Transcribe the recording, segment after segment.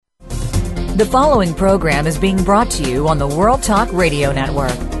The following program is being brought to you on the World Talk Radio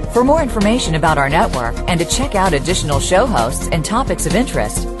Network. For more information about our network and to check out additional show hosts and topics of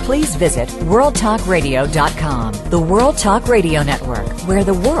interest, please visit worldtalkradio.com. The World Talk Radio Network, where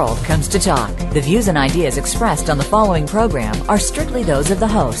the world comes to talk. The views and ideas expressed on the following program are strictly those of the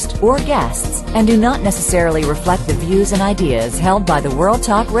host or guests and do not necessarily reflect the views and ideas held by the World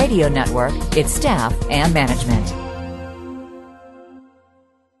Talk Radio Network, its staff, and management.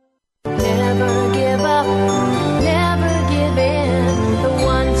 Never give up, never give in. The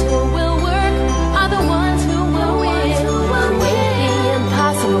ones who will work are the ones who will win. Create the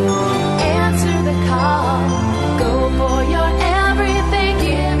impossible, answer the call. Go for your everything,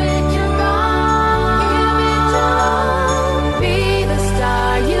 give it your all. Be the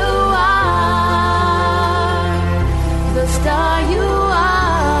star you are. The star you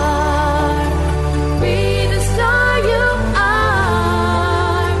are. Be the star you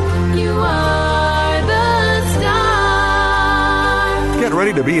are. You are the star. Get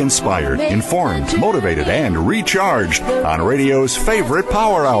ready to be inspired, informed, motivated, and recharged on radio's favorite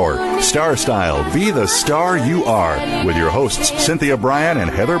power hour, Star Style, Be the Star You Are, with your hosts Cynthia Brian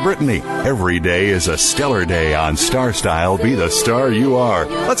and Heather Brittany. Every day is a stellar day on Star Style, Be the Star You Are.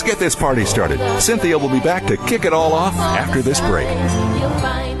 Let's get this party started. Cynthia will be back to kick it all off after this break. You'll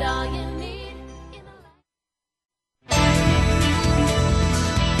find all you need in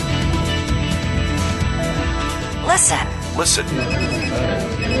a Listen. Listen.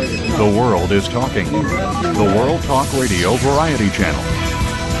 The world is talking. The World Talk Radio Variety Channel.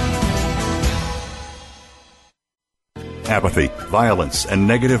 Apathy, violence, and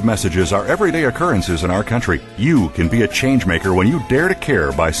negative messages are everyday occurrences in our country. You can be a change maker when you dare to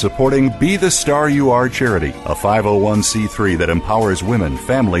care by supporting Be the Star You Are charity, a 501c3 that empowers women,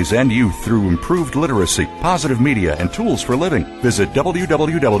 families, and youth through improved literacy, positive media, and tools for living. Visit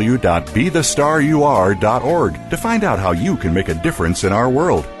www.bethestarur.org to find out how you can make a difference in our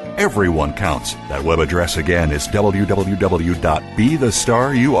world. Everyone counts. That web address again is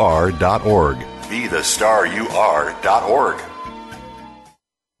www.bethestarur.org. BeTheStarYouAre.org.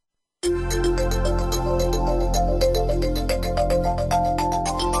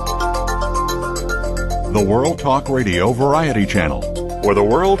 The World Talk Radio Variety Channel, where the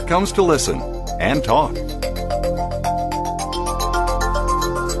world comes to listen and talk.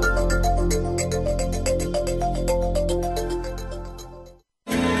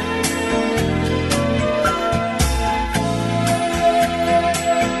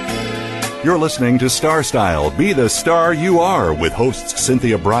 You're listening to Star Style, Be the Star You Are, with hosts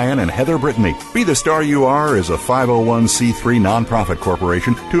Cynthia Brian and Heather Brittany. Be the Star You Are is a 501c3 nonprofit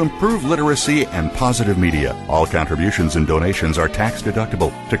corporation to improve literacy and positive media. All contributions and donations are tax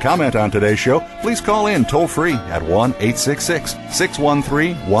deductible. To comment on today's show, please call in toll-free at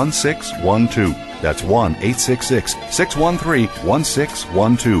 1-866-613-1612. That's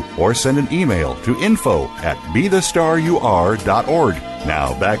 1-866-613-1612. Or send an email to info@bethestarur.org.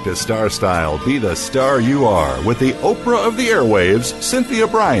 Now back to Star Style, Be the Star You Are, with the Oprah of the airwaves, Cynthia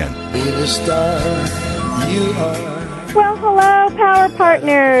Brian. Be the star you are. Well, hello, Power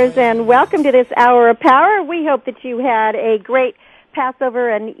Partners, and welcome to this Hour of Power. We hope that you had a great Passover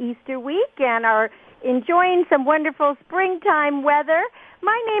and Easter week and are enjoying some wonderful springtime weather.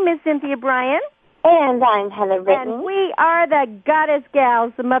 My name is Cynthia Brian. And I'm Heather Brittany. And we are the Goddess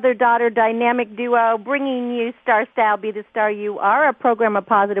Gals, the mother-daughter dynamic duo, bringing you Star Style, Be the Star You Are, a program of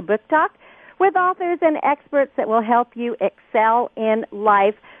positive book talk with authors and experts that will help you excel in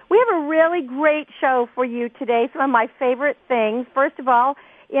life. We have a really great show for you today, some of my favorite things. First of all,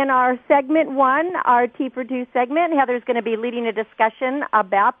 in our segment one, our T for Two segment, Heather's going to be leading a discussion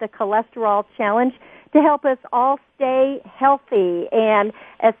about the cholesterol challenge to help us all stay healthy and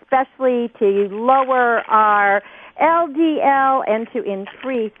especially to lower our LDL and to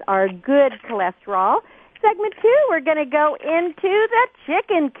increase our good cholesterol. Segment two, we're going to go into the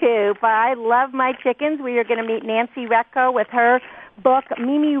chicken coop. I love my chickens. We are going to meet Nancy Rekow with her book,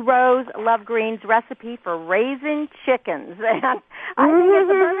 Minnie Rose, Lovegreen's Recipe for Raising Chickens. And I think it's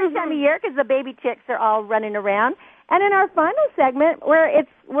the perfect time of year because the baby chicks are all running around. And in our final segment,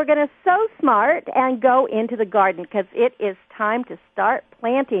 we're going to sew smart and go into the garden because it is time to start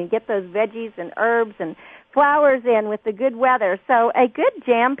planting, get those veggies and herbs and flowers in with the good weather. So a good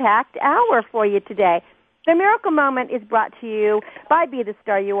jam-packed hour for you today. The Miracle Moment is brought to you by Be the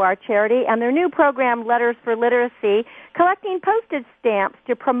Star You Are charity and their new program, Letters for Literacy, collecting postage stamps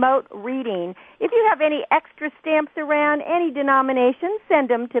to promote reading. If you have any extra stamps around, any denomination, send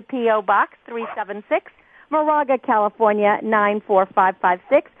them to P.O. Box 376, Moraga, California,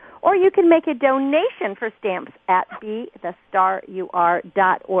 94556, or you can make a donation for stamps at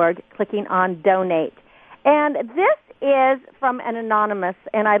BeTheStarYouAre.org, clicking on Donate. And this is from an anonymous,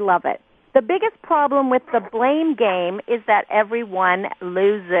 and I love it. The biggest problem with the blame game is that everyone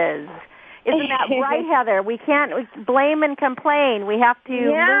loses. Isn't that right, Heather? We can't blame and complain. We have to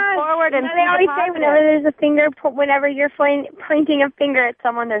move forward and see they always the say positive. whenever you're pointing a finger at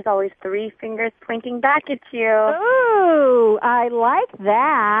someone, there's always 3 fingers pointing back at you. Ooh, I like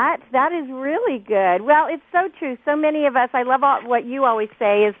that. That is really good. Well, it's so true. So many of us, I love what you always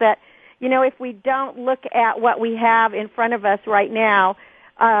say is that, if we don't look at what we have in front of us right now,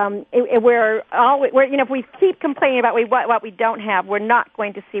 if we keep complaining about what we don't have, we're not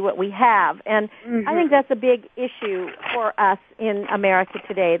going to see what we have. And I think that's a big issue for us in America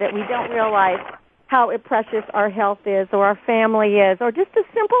today, that we don't realize how precious our health is, or our family is, or just the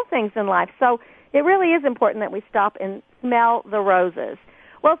simple things in life. So it really is important that we stop and smell the roses.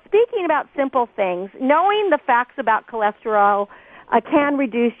 Well, speaking about simple things, knowing the facts about cholesterol can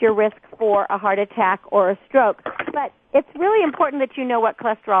reduce your risk for a heart attack or a stroke. But it's really important that you know what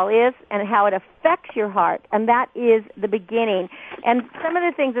cholesterol is and how it affects your heart, and that is the beginning. And some of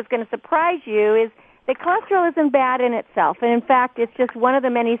the things that's going to surprise you is that cholesterol isn't bad in itself, and in fact, it's just one of the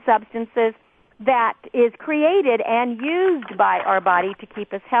many substances that is created and used by our body to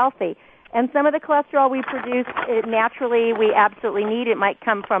keep us healthy. And some of the cholesterol we produce naturally, we absolutely need. It might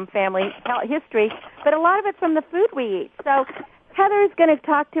come from family history, but a lot of it's from the food we eat. So Heather's going to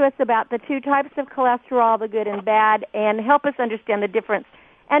talk to us about the 2 types of cholesterol, the good and bad, and help us understand the difference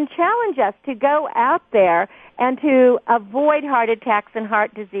and challenge us to go out there and to avoid heart attacks and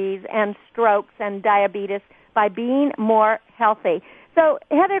heart disease and strokes and diabetes by being more healthy. So,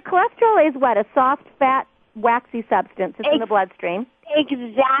 Heather, cholesterol is what? A soft, fat, waxy substance. It's in the bloodstream.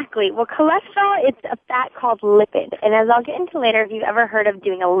 Exactly. Well, cholesterol, it's a fat called lipid. And as I'll get into later, if you've ever heard of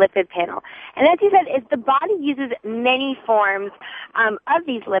doing a lipid panel. And as you said, the body uses many forms of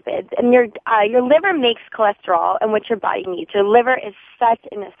these lipids. And your liver makes cholesterol and what your body needs. Your liver is such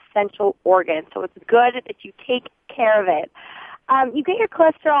an essential organ, so it's good that you take care of it. You get your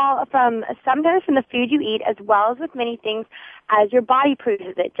cholesterol sometimes from the food you eat, as well as with many things as your body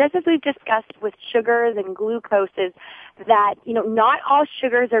produces it. Just as we've discussed with sugars and glucoses, that, not all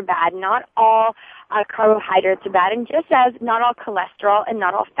sugars are bad, not all carbohydrates are bad, and just as not all cholesterol and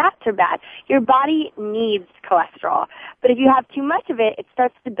not all fats are bad. Your body needs cholesterol. But if you have too much of it, it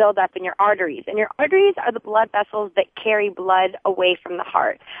starts to build up in your arteries. And your arteries are the blood vessels that carry blood away from the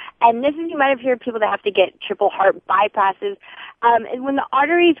heart. And this is, you might have heard people that have to get triple heart bypasses. And when the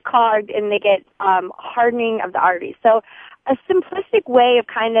arteries clogged and they get hardening of the arteries. So a simplistic way of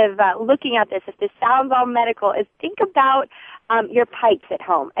kind of looking at this, if this sounds all medical, is think about your pipes at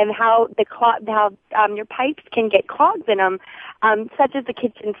home and how your pipes can get clogs in them, such as the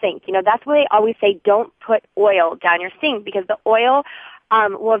kitchen sink. That's why they always say don't put oil down your sink, because the oil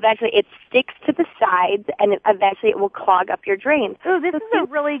will eventually, it sticks to the sides and eventually it will clog up your drains. Ooh, this is a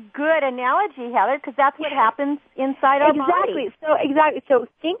really good analogy, Heather, because that's what happens inside our body. Exactly. So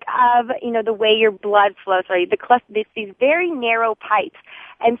think of, the way your blood flows, these very narrow pipes.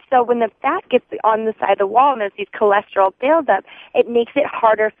 And so when the fat gets on the side of the wall and there's these cholesterol buildup, it makes it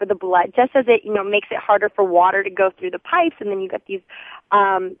harder for the blood, just as it, makes it harder for water to go through the pipes, and then you get these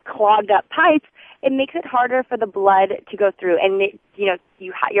clogged up pipes. It makes it harder for the blood to go through, and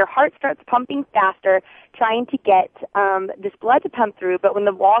your heart starts pumping faster, trying to get this blood to pump through. But when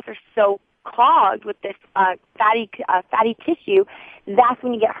the walls are so clogged with this fatty tissue, that's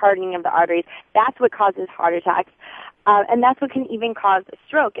when you get hardening of the arteries. That's what causes heart attacks, and that's what can even cause a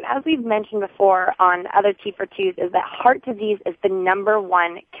stroke. And as we've mentioned before on other T4Twos, is that heart disease is the number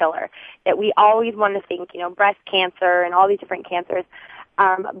 1 killer. That we always want to think, breast cancer and all these different cancers.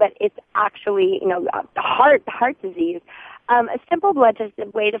 But it's actually, the heart disease. A simple blood test, a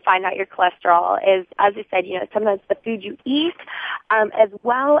way to find out your cholesterol is, as I said, sometimes the food you eat, as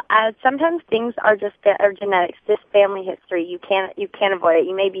well as sometimes things are genetics, just family history. You can't avoid it.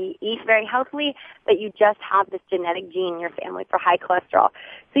 You maybe eat very healthily, but you just have this genetic gene in your family for high cholesterol.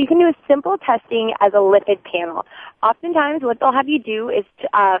 So you can do a simple testing as a lipid panel. Oftentimes, what they'll have you do is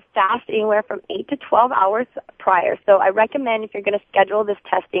fast anywhere from 8 to 12 hours prior. So I recommend, if you're going to schedule this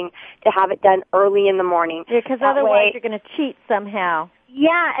testing, to have it done early in the morning. Yeah, because otherwise you're going to cheat somehow.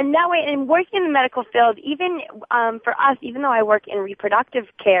 Yeah, and that way, and working in the medical field, even for us, even though I work in reproductive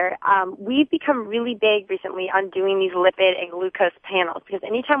care, we've become really big recently on doing these lipid and glucose panels, because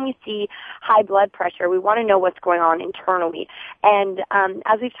anytime we see high blood pressure, we want to know what's going on internally. And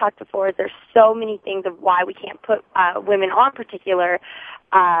as we've talked before, there's so many things of why we can't put women on particular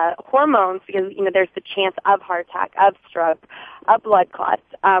hormones, because, there's the chance of heart attack, of stroke, of blood clots.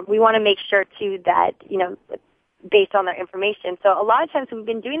 We want to make sure, too, that, based on their information. So a lot of times we've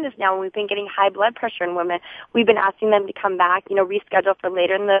been doing this now when we've been getting high blood pressure in women. We've been asking them to come back, reschedule for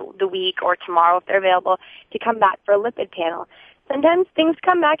later in the week or tomorrow if they're available, to come back for a lipid panel. Sometimes things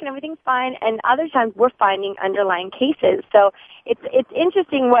come back and everything's fine, and other times we're finding underlying cases. So it's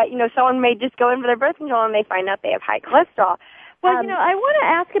interesting what, someone may just go in for their birth control and they find out they have high cholesterol. Well, I want to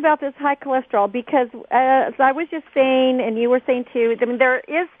ask about this high cholesterol because, as I was just saying, and you were saying too, there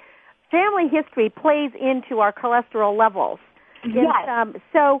is family history plays into our cholesterol levels. Yes.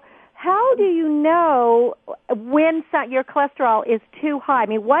 So how do you know when your cholesterol is too high? I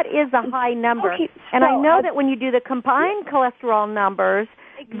mean, what is a high number? Okay, and I know that when you do the combined cholesterol numbers,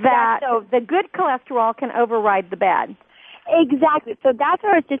 that the good cholesterol can override the bad. Exactly. So that's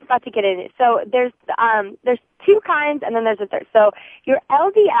where I was just about to get in. So there's two kinds, and then there's a third. So your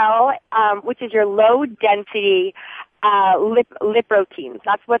LDL, which is your low density lipoproteins.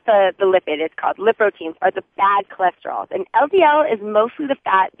 That's what the lipid is called. Lipoproteins are the bad cholesterols. And LDL is mostly the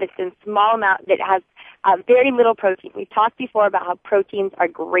fat that's in small amount that has very little protein. We've talked before about how proteins are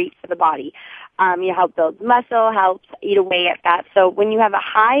great for the body. Help build muscle, helps eat away at fat. So when you have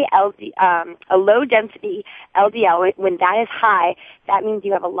a low density LDL, when that is high, that means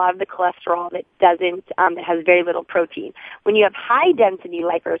you have a lot of the cholesterol that that has very little protein. When you have high density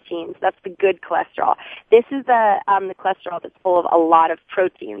lipoproteins, that's the good cholesterol. This is the cholesterol that's full of a lot of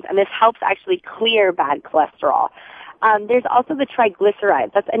proteins, and this helps actually clear bad cholesterol. There's also the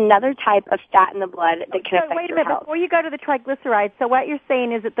triglycerides. That's another type of fat in the blood that can affect wait a your minute, health. Before you go to the triglycerides, so what you're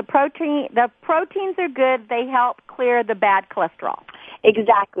saying is that the proteins are good. They help clear the bad cholesterol.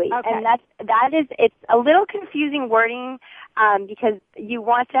 Exactly. Okay. And it's a little confusing wording, because you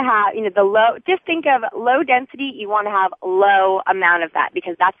want to have, just think of low density, you want to have low amount of that,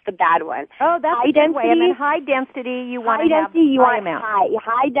 because that's the bad one. Oh, that's high a good density, way. And then high dentity, you want to have high amount.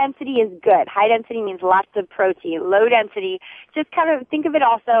 High density is good. High density means lots of protein. Low density, just kind of think of it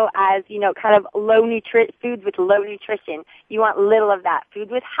also as, kind of foods with low nutrition. You want little of that.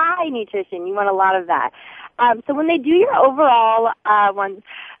 Food with high nutrition, you want a lot of that. So when they do your overall ones,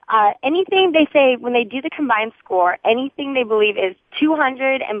 anything they say when they do the combined score, anything they believe is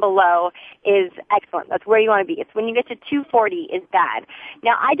 200 and below is excellent. That's where you want to be. It's when you get to 240 is bad.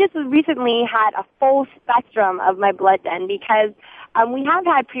 Now, I just recently had a full spectrum of my blood done because we have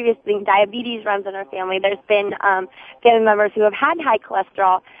had previously diabetes runs in our family. There's been family members who have had high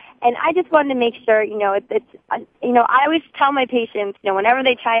cholesterol. And I just wanted to make sure, I always tell my patients, whenever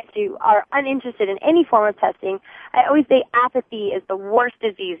they are uninterested in any form of testing, I always say apathy is the worst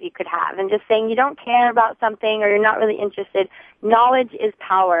disease you could have. And just saying you don't care about something or you're not really interested, knowledge is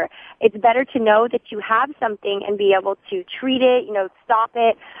power. It's better to know that you have something and be able to treat it, stop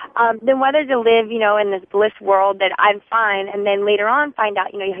it, than whether to live, in this bliss world that I'm fine and then later on find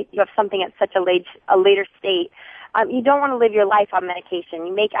out, you have something at such a later state. You don't want to live your life on medication.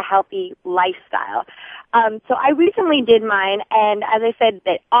 You make a healthy lifestyle. So I recently did mine, and as I said,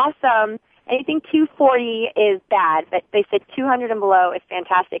 that awesome. Anything 240 is bad, but they said 200 and below is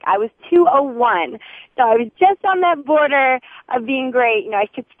fantastic. I was 201, so I was just on that border of being great. I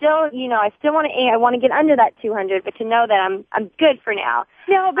could still, I still want to aim. I want to get under that 200, but to know that I'm good for now.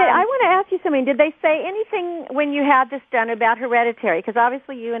 No, but I want to ask you something. Did they say anything when you had this done about hereditary? Because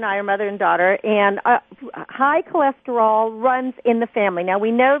obviously you and I are mother and daughter, and high cholesterol runs in the family. Now,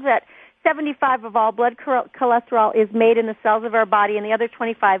 we know that 75% of all blood cholesterol is made in the cells of our body, and the other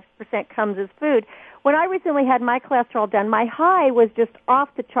 25% comes as food. When I recently had my cholesterol done, my high was just off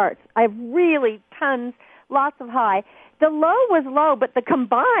the charts. I have really lots of high. The low was low, but the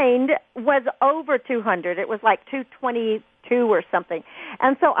combined was over 200. It was like 222 or something.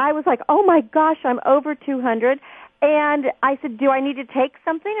 And so I was like, oh my gosh, I'm over 200. And I said, do I need to take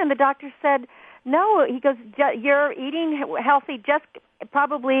something? And the doctor said, no. He goes, you're eating healthy, just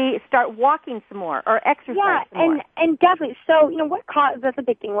probably start walking some more or exercise some more. And definitely. So, that's a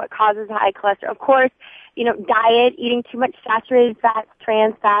big thing. What causes high cholesterol? Of course, diet, eating too much saturated fats,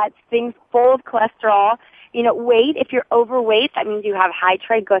 trans fats, things full of cholesterol. Weight, if you're overweight, that means you have high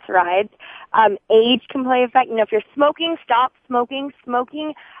triglycerides. Age can play a effect. If you're smoking, stop smoking.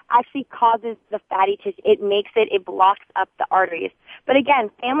 Smoking actually causes the fatty tissue. It blocks up the arteries. But again,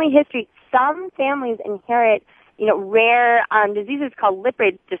 family history, some families inherit rare diseases called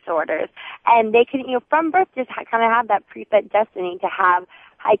lipid disorders. And they can, from birth, just kind of have that preset destiny to have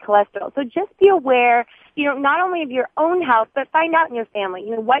high cholesterol. So just be aware, not only of your own health, but find out in your family,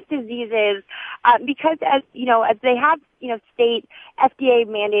 what diseases, because as they have, state FDA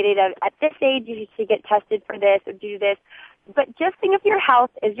mandated at this age, you should get tested for this or do this. but just think of your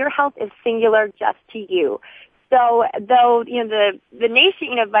health as your health is singular just to you. So though, the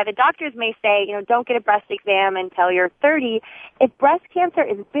nation, by the doctors may say, don't get a breast exam until you're 30, if breast cancer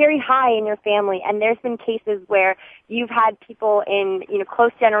is very high in your family, and there's been cases where you've had people in,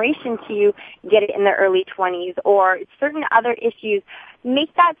 close generation to you get it in their early 20s, or certain other issues,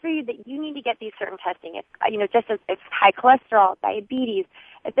 make that for you that you need to get these certain testing. If, just as if high cholesterol, diabetes,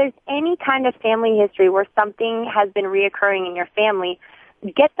 if there's any kind of family history where something has been reoccurring in your family,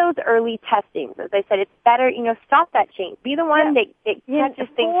 get those early testings. As I said, it's better, stop that chain. Be the one that catches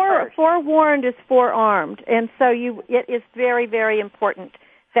things first. Forewarned is forearmed. And so it is very, very important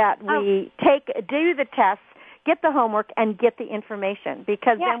that we do the tests, get the homework, and get the information,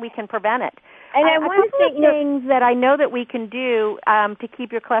 because then we can prevent it. And I want to say, things that I know that we can do to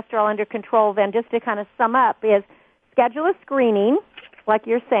keep your cholesterol under control, then, just to kind of sum up, is schedule a screening, like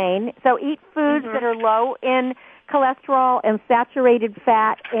you're saying. So eat foods that are low in cholesterol and saturated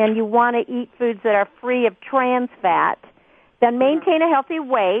fat, and you want to eat foods that are free of trans fat. Then maintain a healthy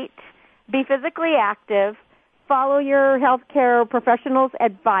weight, be physically active, follow your healthcare professional's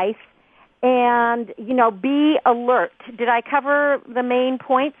advice, and, be alert. Did I cover the main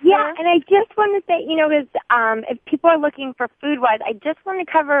points there? Yeah, and I just want to say, because if people are looking for food-wise, I just want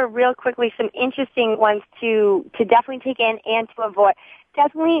to cover real quickly some interesting ones to definitely take in and to avoid.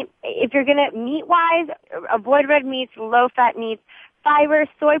 Definitely, if you're going to, meat-wise, avoid red meats, low-fat meats, fiber,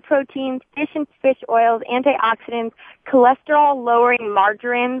 soy proteins, fish and fish oils, antioxidants, cholesterol-lowering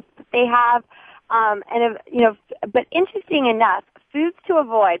margarines that they have. But interesting enough, foods to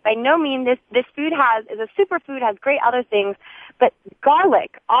avoid. By no means this food is a superfood, has great other things, but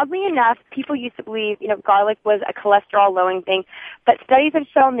garlic, oddly enough, people used to believe, garlic was a cholesterol-lowering thing, but studies have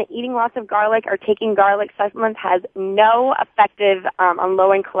shown that eating lots of garlic or taking garlic supplements has no effective on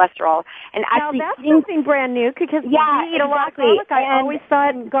lowering cholesterol. And actually, now that's something brand new, because we eat a lot of garlic. I always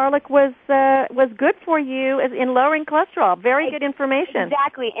thought garlic was good for you in lowering cholesterol. Very good information.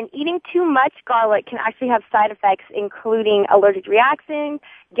 Exactly, and eating too much garlic can actually have side effects, including allergic reactions,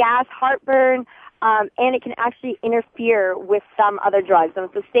 gas, heartburn, and it can actually interfere with some other drugs. And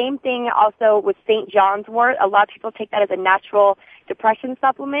it's the same thing also with St. John's wort. A lot of people take that as a natural depression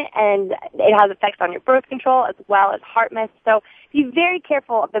supplement, and it has effects on your birth control as well as heart meth. So be very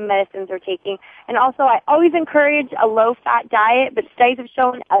careful of the medicines you're taking. And also, I always encourage a low-fat diet, but studies have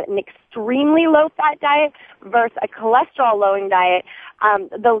shown an extremely low-fat diet versus a cholesterol-lowering diet.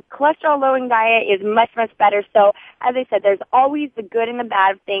 The cholesterol-lowing diet is much, much better. So, as I said, there's always the good and the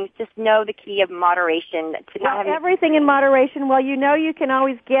bad of things. Just know the key of moderation. Everything in moderation. Well, you can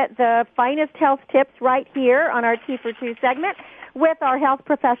always get the finest health tips right here on our Tea for Two segment with our health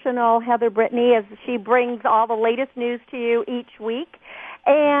professional, Heather Brittany, as she brings all the latest news to you each week.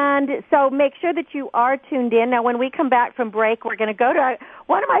 And so make sure that you are tuned in. Now, when we come back from break, we're going to go to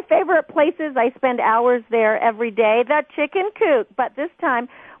one of my favorite places. I spend hours there every day, the chicken coop. But this time,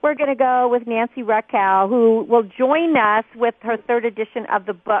 we're going to go with Nancy Rekow, who will join us with her third edition of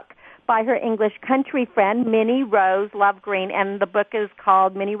the book by her English country friend, Minnie Rose Lovegreen. And the book is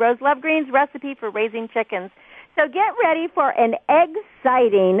called Minnie Rose Lovegreen's Recipe for Raising Chickens. So get ready for an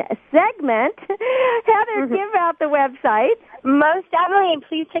exciting segment. Heather, give out the website. Most definitely. And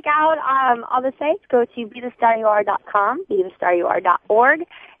please check out all the sites. Go to BeTheStarYouAre.com, BeTheStarYouAre.org,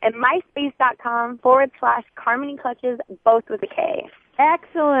 and MySpace.com/Carmony Clutches, both with a K.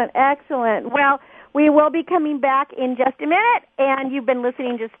 Excellent, excellent. Well, we will be coming back in just a minute, and you've been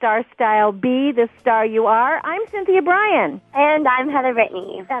listening to Star Style, Be the Star You Are. I'm Cynthia Brian. And I'm Heather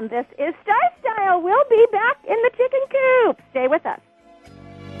Brittany. And this is Star Style. We'll be back in the chicken coop. Stay with us.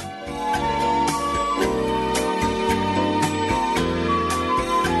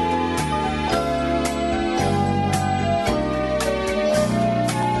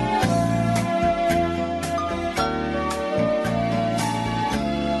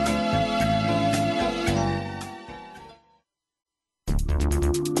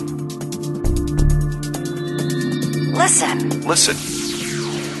 Listen.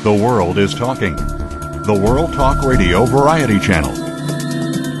 The world is talking. The World Talk Radio Variety Channel.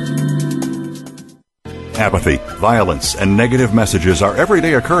 Apathy, violence, and negative messages are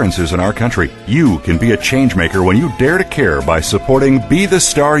everyday occurrences in our country. You can be a change maker when you dare to care by supporting Be the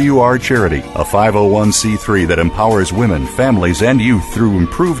Star You Are charity, a 501c3 that empowers women, families, and youth through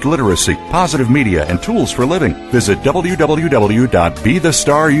improved literacy, positive media, and tools for living. Visit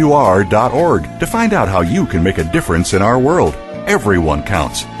www.BeTheStarYouAre.org to find out how you can make a difference in our world. Everyone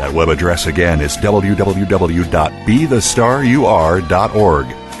counts. That web address again is www.BeTheStarYouAre.org.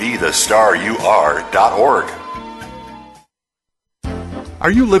 BeTheStarYouAre.org. Are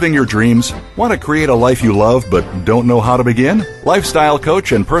you living your dreams? Want to create a life you love but don't know how to begin? Lifestyle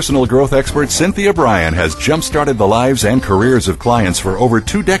coach and personal growth expert Cynthia Brian has jump-started the lives and careers of clients for over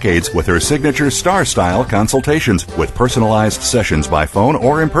 2 decades with her signature Star Style consultations. With personalized sessions by phone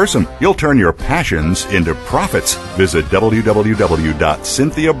or in person, you'll turn your passions into profits. Visit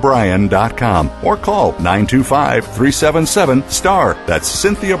www.cynthiabrian.com or call 925-377-STAR. That's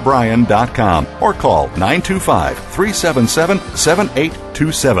cynthiabrian.com or call 925-377-7827.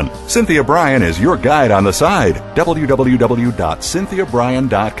 Cynthia Brian is your guide on the side.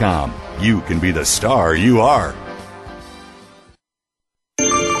 www.cynthiabrian.com. You can be the star you are.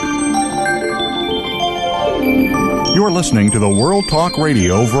 You're listening to the World Talk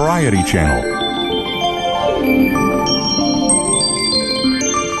Radio Variety Channel.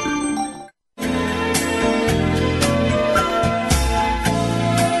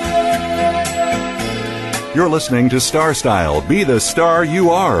 You're listening to Star Style, Be the Star You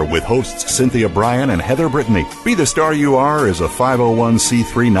Are, with hosts Cynthia Brian and Heather Brittany. Be the Star You Are is a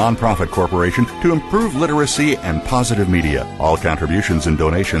 501c3 nonprofit corporation to improve literacy and positive media. All contributions and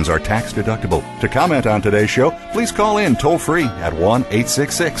donations are tax deductible. To comment on today's show, please call in toll-free at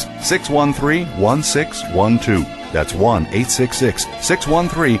 1-866-613-1612. That's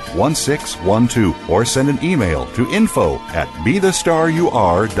 1-866-613-1612. Or send an email to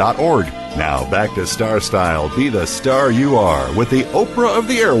info@bethestaryouare.org. Now back to Star Style, Be the Star You Are, with the Oprah of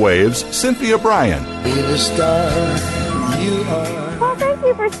the airwaves, Cynthia Brian. Be the star you are. Well, thank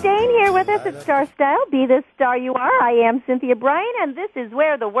you for staying here with us at Star Style, Be the Star You Are. I am Cynthia Brian, and this is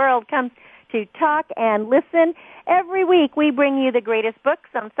where the world comes to talk and listen. Every week we bring you the greatest books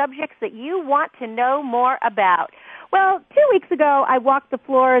on subjects that you want to know more about. Well, 2 weeks ago, I walked the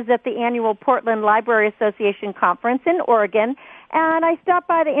floors at the annual Portland Library Association conference in Oregon, and I stopped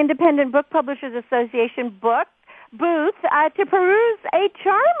by the Independent Book Publishers Association book booth to peruse a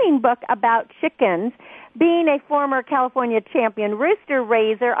charming book about chickens. Being a former California champion rooster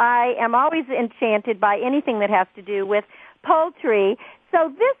raiser, I am always enchanted by anything that has to do with poultry. So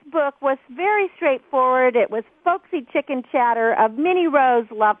this book was very straightforward. It was folksy chicken chatter of Minnie Rose,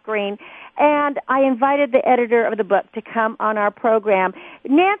 Lovegreen, and I invited the editor of the book to come on our program.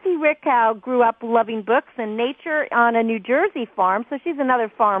 Nancy Rekow grew up loving books and nature on a New Jersey farm, so she's another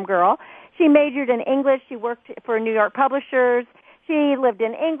farm girl. She majored in English. She worked for New York publishers. She lived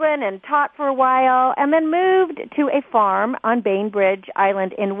in England and taught for a while, and then moved to a farm on Bainbridge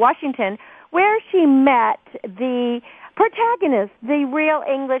Island in Washington, where she met the protagonist, the real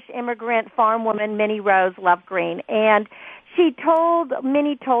English immigrant farm woman, Minnie Rose Lovegreen. And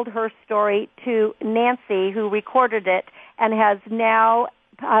Minnie told her story to Nancy, who recorded it and has now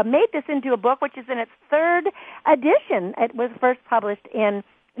made this into a book, which is in its 3rd edition. It was first published in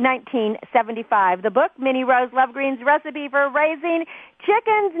 1975. The book, Minnie Rose Lovegreen's Recipe for Raising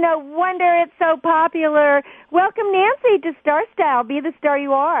Chickens. No wonder it's so popular. Welcome, Nancy, to Star Style, Be the Star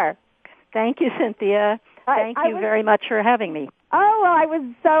You Are. Thank you, Cynthia. Thank you very much for having me. Oh, well, I was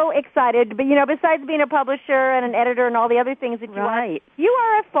so excited. But, besides being a publisher and an editor and all the other things that you are, you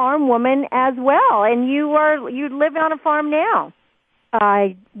are a farm woman as well, and you live on a farm now.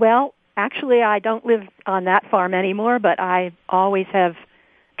 Actually, I don't live on that farm anymore, but I always have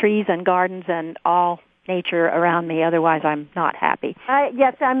trees and gardens and all nature around me. Otherwise, I'm not happy.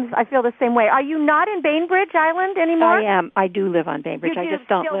 Yes, I feel the same way. Are you not in Bainbridge Island anymore? I am. I do live on Bainbridge. I just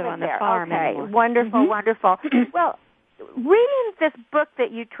don't live on the farm anymore. Wonderful, wonderful. Well, reading this book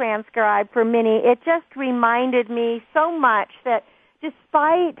that you transcribed for Minnie, it just reminded me so much that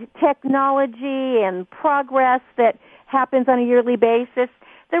despite technology and progress that happens on a yearly basis,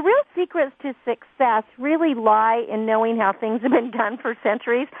 the real secrets to success really lie in knowing how things have been done for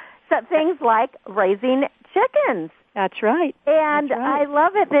centuries. So things like raising chickens. That's right. And I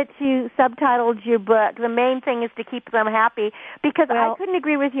love it that you subtitled your book, The Main Thing is to Keep Them Happy, because I couldn't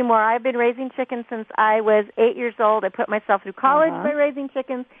agree with you more. I've been raising chickens since I was 8 years old. I put myself through college by raising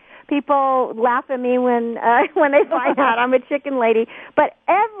chickens. People laugh at me when they find out I'm a chicken lady. But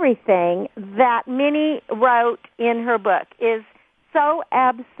everything that Minnie wrote in her book is so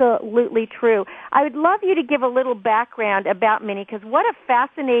absolutely true. I would love you to give a little background about Minnie, because what a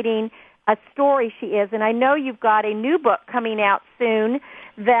fascinating story she is. And I know you've got a new book coming out soon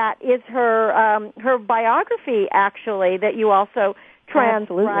that is her biography, actually, that you also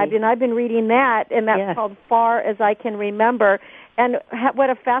transcribed. Absolutely. And I've been reading that, and that's called Far As I Can Remember. And what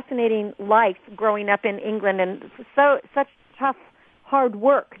a fascinating life growing up in England, and such tough, hard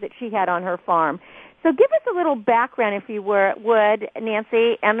work that she had on her farm. So give us a little background, if you would,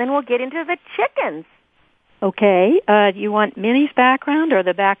 Nancy, and then we'll get into the chickens. Okay. Do you want Minnie's background or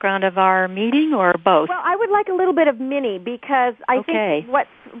the background of our meeting or both? Well, I would like a little bit of Minnie because I think what's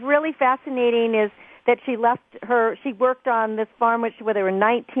really fascinating is that she worked on this farm where there were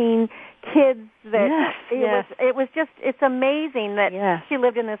 19 kids. It's amazing that she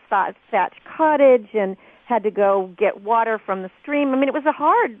lived in this thatched cottage and had to go get water from the stream. I mean, it was a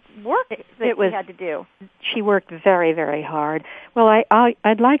hard work that she had to do. She worked very, very hard. Well,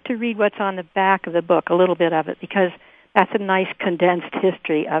 I'd like to read what's on the back of the book, a little bit of it, because that's a nice condensed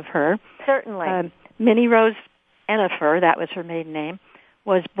history of her. Certainly. Minnie Rose Enifer, that was her maiden name,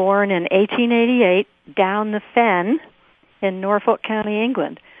 was born in 1888 down the Fen in Norfolk County,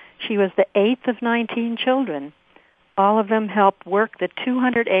 England. She was the 8th of 19 children. All of them helped work the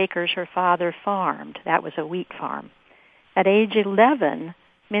 200 acres her father farmed. That was a wheat farm. At age 11,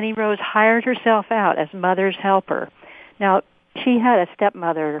 Minnie Rose hired herself out as mother's helper. Now, she had a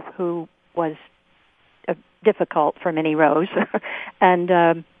stepmother who was difficult for Minnie Rose,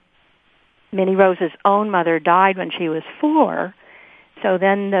 and Minnie Rose's own mother died when she was 4, so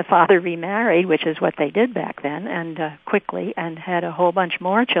then the father remarried, which is what they did back then, and quickly, and had a whole bunch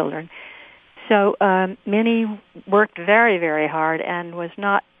more children. So Minnie worked very, very hard and was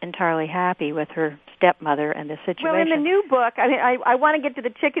not entirely happy with her stepmother and the situation. Well, in the new book, I want to get to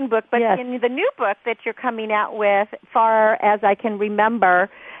the chicken book, but in the new book that you're coming out with, far as I can remember,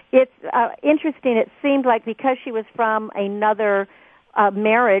 it's interesting. It seemed like because she was from another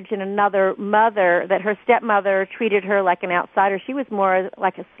marriage and another mother, that her stepmother treated her like an outsider. She was more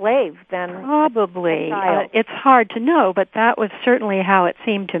like a slave than probably. It's hard to know, but that was certainly how it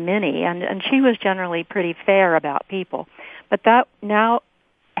seemed to Minnie, and she was generally pretty fair about people. But that now,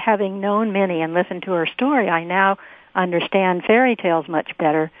 having known Minnie and listened to her story, I now understand fairy tales much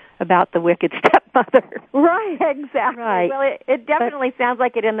better about the wicked stepmother. Right, exactly. Right. Well, it definitely sounds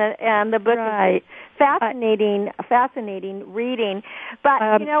like it in the book. Right. Fascinating reading. But,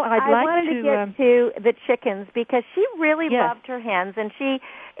 I wanted to get to the chickens because she really loved her hens, and she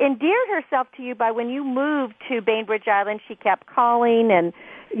endeared herself to you by when you moved to Bainbridge Island, she kept calling and,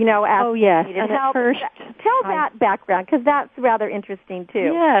 asking you to help. Tell that background, because that's rather interesting,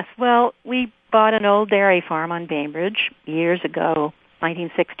 too. Yes. Well, we bought an old dairy farm on Bainbridge years ago,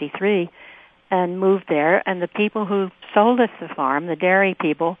 1963, and moved there, and the people who sold us the farm, the dairy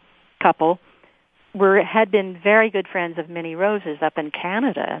couple, had been very good friends of Minnie Rose's up in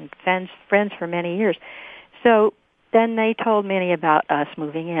Canada and friends for many years. So then they told Minnie about us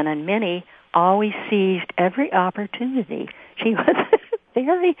moving in, and Minnie always seized every opportunity. She was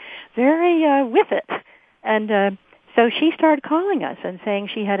very, very with it. And so she started calling us and saying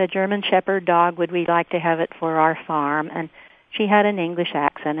she had a German Shepherd dog. Would we like to have it for our farm? And she had an English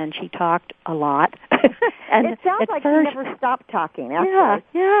accent, and she talked a lot. And it sounds like she never stopped talking. Actually.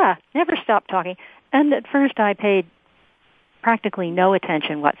 Yeah, never stopped talking. And at first I paid practically no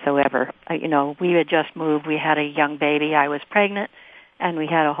attention whatsoever. We had just moved. We had a young baby. I was pregnant, and we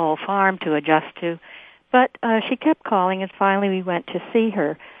had a whole farm to adjust to. But she kept calling, and finally we went to see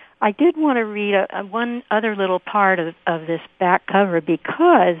her. I did want to read one other little part of this back cover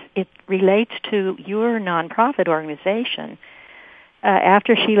because it relates to your nonprofit organization.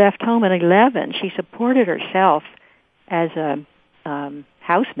 After she left home at 11, she supported herself as a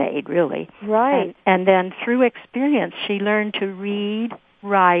housemaid, really. Right. And then through experience, she learned to read,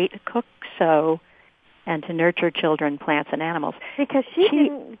 write, cook, sew, and to nurture children, plants, and animals. Because she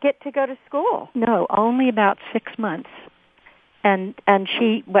didn't get to go to school. No, only about 6 months. And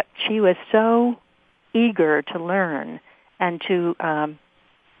she was so eager to learn and to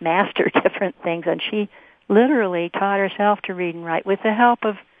master different things, and she literally taught herself to read and write with the help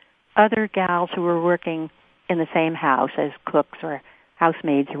of other gals who were working in the same house as cooks or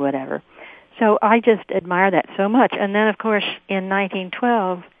housemaids or whatever. So I just admire that so much. And then, of course, in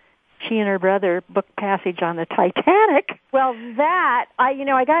 1912, she and her brother booked passage on the Titanic. Well,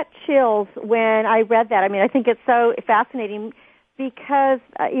 I got chills when I read that. I mean, I think it's so fascinating because,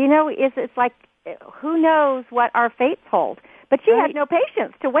 it's like, who knows what our fates hold? But she had no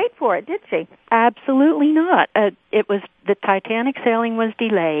patience to wait for it, did she? Absolutely not. The Titanic sailing was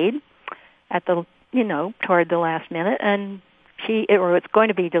delayed at toward the last minute, and it's going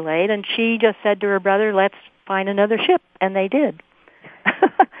to be delayed, and she just said to her brother, let's find another ship, and they did.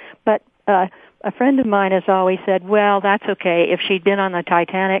 But a friend of mine has always said, well, that's okay. If she'd been on the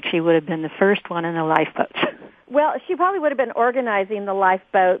Titanic, she would have been the first one in the lifeboats. Well, she probably would have been organizing the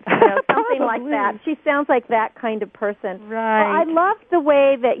lifeboats, something like that. She sounds like that kind of person. Right. Well, I loved the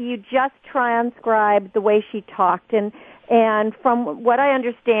way that you just transcribed the way she talked, and And from what I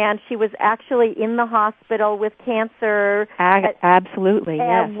understand, she was actually in the hospital with cancer. Absolutely,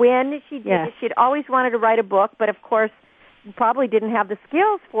 yes. And when she did it, she'd always wanted to write a book, but of course probably didn't have the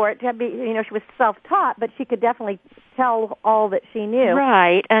skills for it to be, she was self-taught, but she could definitely tell all that she knew.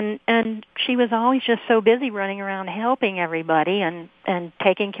 Right, and she was always just so busy running around helping everybody and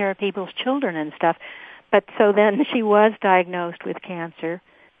taking care of people's children and stuff. But so then she was diagnosed with cancer,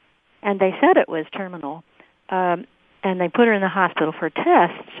 and they said it was terminal. And they put her in the hospital for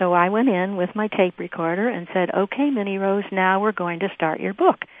tests, so I went in with my tape recorder and said, "Okay, Minnie Rose, now we're going to start your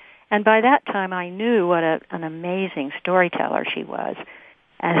book." And by that time, I knew what an amazing storyteller she was.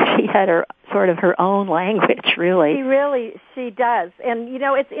 And she had her own language, really. She does. And,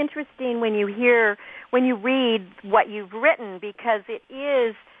 it's interesting when you read what you've written, because it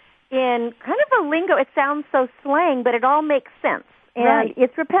is in kind of a lingo. It sounds so slang, but it all makes sense. And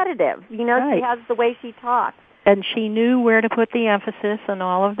it's repetitive. She has the way she talks. And she knew where to put the emphasis and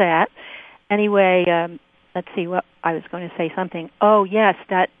all of that. Anyway, let's see, what I was going to say something. Oh, yes,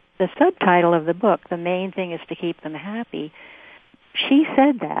 that the subtitle of the book, The Main Thing is to Keep Them Happy. She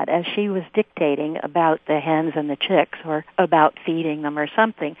said that as she was dictating about the hens and the chicks, or about feeding them or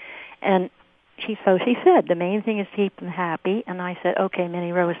something. And she said, the main thing is to keep them happy. And I said, okay,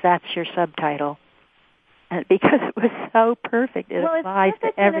 Minnie Rose, that's your subtitle. And because it was so perfect, it applies to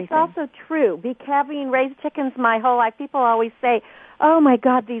everything. And it's also true. Having raised chickens my whole life, people always say, oh, my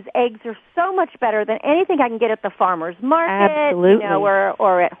God, these eggs are so much better than anything I can get at the farmer's market, Absolutely.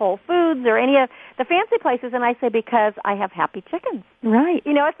 Or at Whole Foods or any of the fancy places. And I say, because I have happy chickens. Right.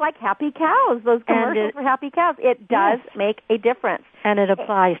 It's like happy cows, those commercials for happy cows. It does make a difference. And it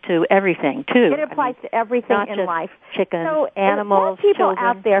applies to everything, too. It applies to everything not in just life. Chickens, so, animals, people children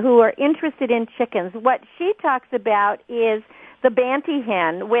out there who are interested in chickens, what she talks about is the Banty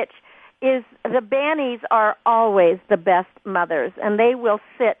hen, which is the Banties are always the best mothers, and they will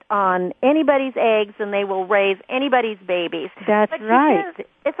sit on anybody's eggs and they will raise anybody's babies. That's right.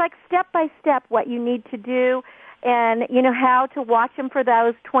 It's like step by step what you need to do, and how to watch them for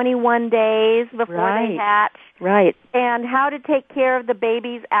those 21 days before they hatch. Right. And how to take care of the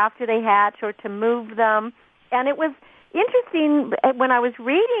babies after they hatch, or to move them. And it was interesting when I was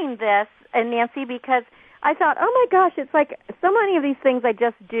reading this, Nancy, because I thought, oh my gosh, it's like so many of these things I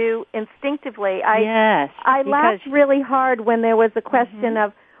just do instinctively. I laughed really hard when there was a question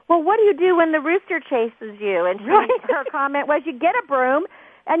of, well, what do you do when the rooster chases you? And her comment was, you get a broom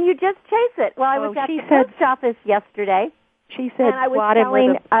and you just chase it. Well, I was at the post office yesterday. She said, and I was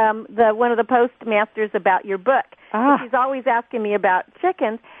telling one of the postmasters about your book. She's always asking me about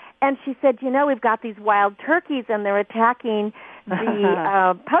chickens. And she said, we've got these wild turkeys and they're attacking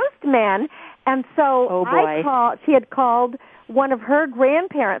the postman. And so she had called one of her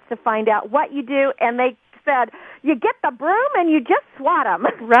grandparents to find out what you do, and they said, you get the broom and you just swat them.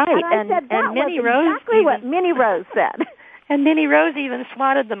 Right. And I said, that was exactly what Minnie Rose said. And Minnie Rose even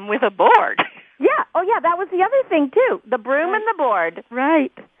swatted them with a board. Yeah. Oh, yeah, that was the other thing, too, the broom and the board.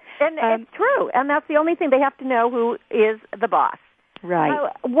 Right. And it's true, and that's the only thing. They have to know who is the boss. Right.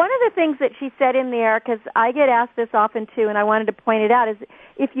 One of the things that she said in there, because I get asked this often, too, and I wanted to point it out, is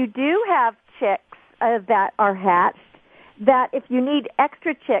if you do have chicks that are hatched, that if you need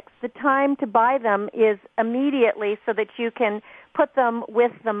extra chicks, the time to buy them is immediately, so that you can put them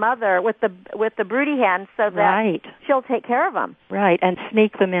with the mother, with the broody hen, so that she'll take care of them. Right, and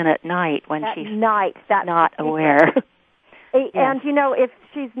sneak them in at night when she's not aware. And, if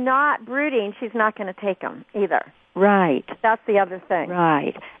she's not brooding, she's not going to take them either. Right. That's the other thing.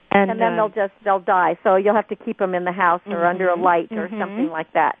 Right. And then they'll die. So you'll have to keep them in the house or under a light or something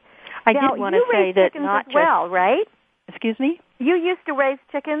like that. I did want to say that not as well, right? Excuse me? You used to raise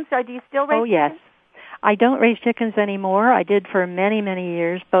chickens, so do you still raise chickens? Oh, yes. I don't raise chickens anymore. I did for many, many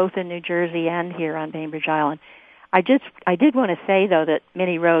years, both in New Jersey and here on Bainbridge Island. I did want to say, though, that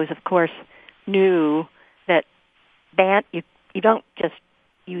Minnie Rose, of course, knew that you don't just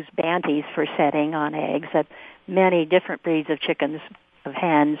use Banties for setting on eggs, that many different breeds of chickens, of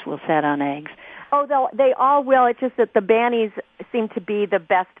hens, will set on eggs. Oh, they all will. It's just that the Banties seem to be the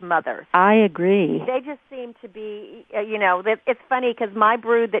best mothers. I agree. They just seem to be, it's funny because my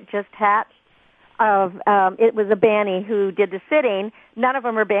brood that just hatched, it was a Banty who did the sitting. None of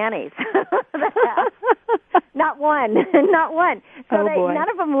them are Banties. Not one. Not one. So boy. none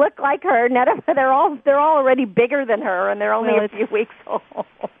of them look like her. They're all already bigger than her, and they're only a few weeks old.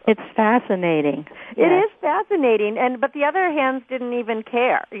 It's fascinating. It is fascinating, but the other hens didn't even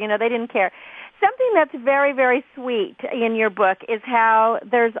care. They didn't care. Something that's very, very sweet in your book is how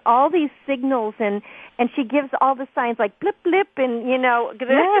there's all these signals, and she gives all the signs like blip, blip, and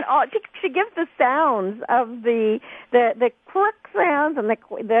she gives the sounds of the croak sounds and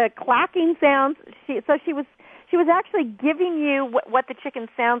the clacking sounds. She was actually giving you what the chicken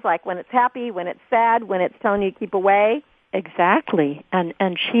sounds like when it's happy, when it's sad, when it's telling you to keep away. Exactly.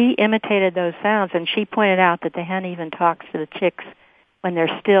 And she imitated those sounds, and she pointed out that the hen even talks to the chicks when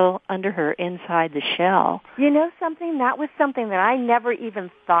they're still under her inside the shell. You know something? That was something that I never even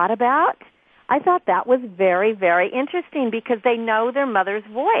thought about. I thought that was very, very interesting because they know their mother's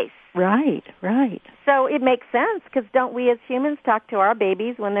voice. Right, right. So it makes sense because don't we as humans talk to our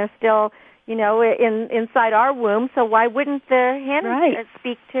babies when they're still, inside our womb? So why wouldn't the hen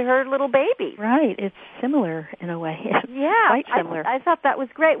speak to her little baby? Right. It's similar in a way. Yeah. Quite similar. I thought that was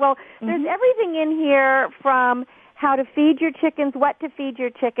great. Well, there's everything in here from how to feed your chickens, what to feed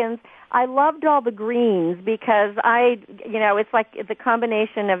your chickens. I loved all the greens because it's like the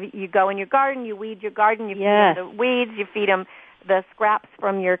combination of you go in your garden, you weed your garden, you feed them the weeds, you feed them the scraps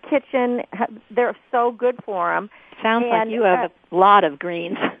from your kitchen. They're so good for them. Sounds like you have a lot of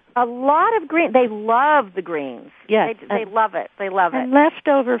greens. A lot of greens. They love the greens. Yes. They love it. They love it. And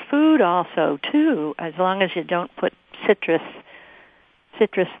leftover food also, too, as long as you don't put citrus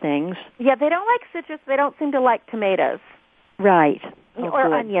things. Yeah, they don't like citrus. They don't seem to like tomatoes. Right.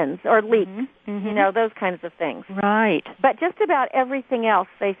 Or onions or leeks, those kinds of things. Right. But just about everything else,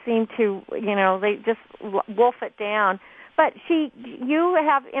 they seem to, they just wolf it down. But you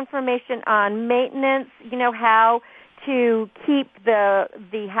have information on maintenance, how to keep the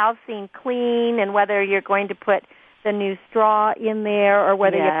housing clean and whether you're going to put the new straw in there or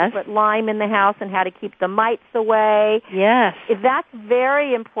whether you have to put lime in the house and how to keep the mites away. Yes. That's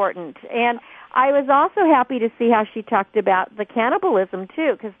very important. And I was also happy to see how she talked about the cannibalism,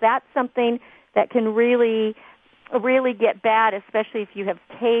 too, because that's something that can really get bad, especially if you have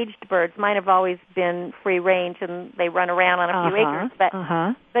caged birds. Mine have always been free range and they run around on a few acres. But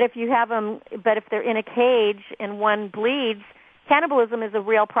if you have them, if they're in a cage and one bleeds, cannibalism is a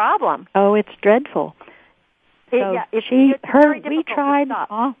real problem. Oh, it's dreadful. So we tried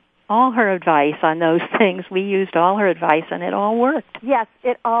all her advice on those things. We used all her advice, and it all worked. Yes,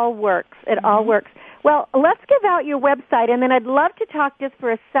 it all works. It all works. Well, let's give out your website, and then I'd love to talk just for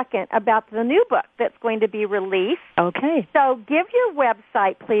a second about the new book that's going to be released. Okay. So give your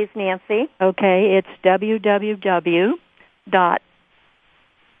website, please, Nancy. Okay, it's www.nw,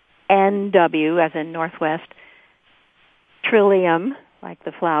 as in Northwest, trillium, like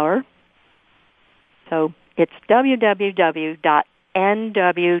the flower. So it's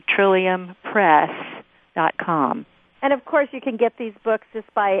www.nwtrilliumpress.com. And, of course, you can get these books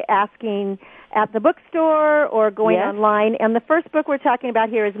just by asking at the bookstore or going online. And the first book we're talking about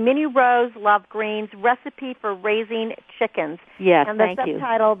here is Minnie Rose, Lovegreen's Recipe for Raising Chickens. Yes, and the thank you.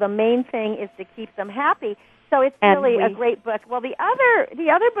 subtitle, the main thing is to keep them happy. So it's really a great book. Well, the other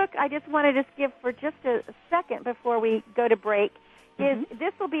book I just wanted to give for just a second before we go to break is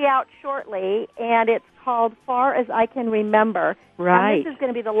this will be out shortly, and it's called Far As I Can Remember. Right. And this is going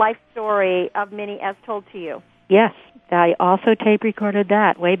to be the life story of Minnie as told to you. Yes, I also tape recorded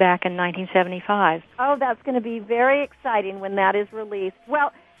that way back in 1975. Oh, that's going to be very exciting when that is released.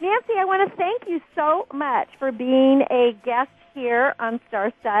 Well, Nancy, I want to thank you so much for being a guest here on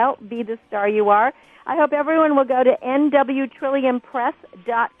Star Style, Be the Star You Are. I hope everyone will go to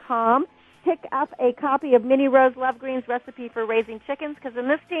nwtrilliumpress.com, pick up a copy of Minnie Rose Lovegreen's Recipe for Raising Chickens, because in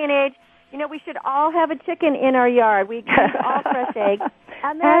this day and age, we should all have a chicken in our yard. We keep all fresh eggs.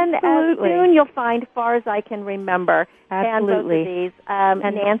 And then soon you'll find Far As I Can Remember. Absolutely. And both of these.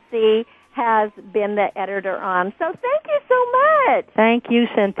 And Nancy has been the editor on. So thank you so much. Thank you,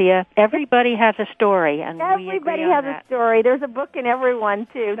 Cynthia. Everybody has a story, and everybody has a story. There's a book in everyone,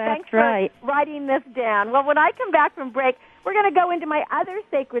 too. That's Thanks for writing this down. Well, when I come back from break, we're going to go into my other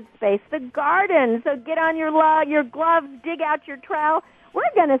sacred space, the garden. So get on your gloves, dig out your trowel.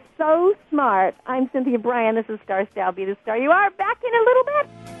 We're going to sew smart. I'm Cynthia Brian. This is Star Style, Be the Star You Are. Back in a little bit.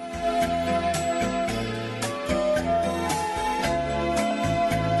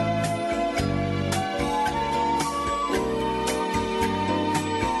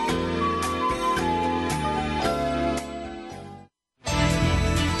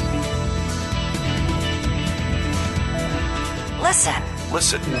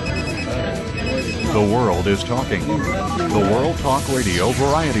 Listen. The world is talking. The World Talk Radio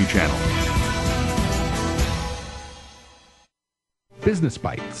Variety Channel. Business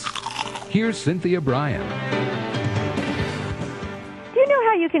Bites. Here's Cynthia Brian. Do you know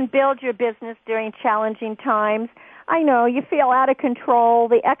how you can build your business during challenging times? I know you feel out of control.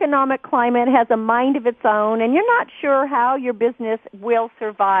 The economic climate has a mind of its own, and you're not sure how your business will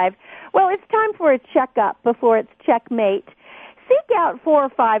survive. Well, it's time for a checkup before it's checkmate. Seek out 4 or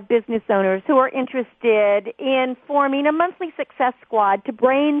 5 business owners who are interested in forming a monthly success squad to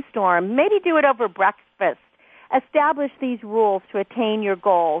brainstorm. Maybe do it over breakfast. Establish these rules to attain your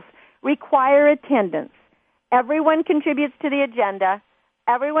goals. Require attendance. Everyone contributes to the agenda.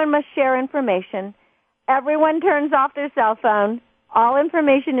 Everyone must share information. Everyone turns off their cell phone. All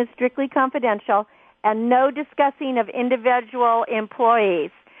information is strictly confidential, and no discussing of individual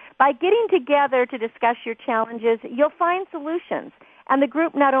employees. By getting together to discuss your challenges, you'll find solutions, and the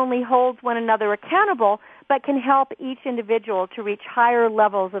group not only holds one another accountable, but can help each individual to reach higher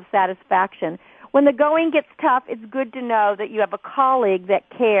levels of satisfaction. When the going gets tough, it's good to know that you have a colleague that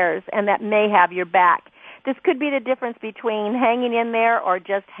cares and that may have your back. This could be the difference between hanging in there or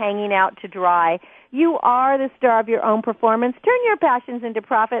just hanging out to dry. You are the star of your own performance. Turn your passions into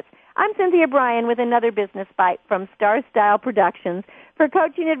profits. I'm Cynthia Brian with another Business Bite from Star Style Productions. For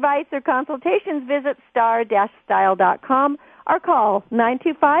coaching advice or consultations, visit star-style.com or call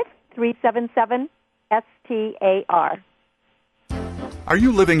 925-377-STAR. Are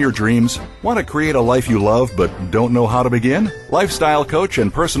you living your dreams? Want to create a life you love but don't know how to begin? Lifestyle coach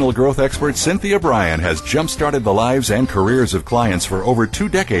and personal growth expert Cynthia Brian has jump-started the lives and careers of clients for over 2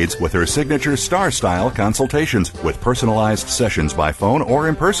 decades with her signature Star Style consultations with personalized sessions by phone or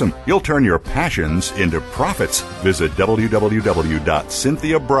in person. You'll turn your passions into profits. Visit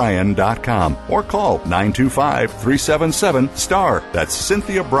www.cynthiabrian.com or call 925-377-STAR. That's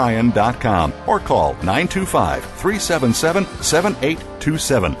cynthiabrian.com or call 925-377-7827.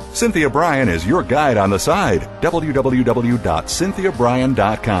 Cynthia Brian is your guide on the side.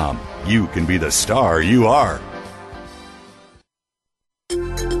 www.cynthiabrian.com. You can be the star you are.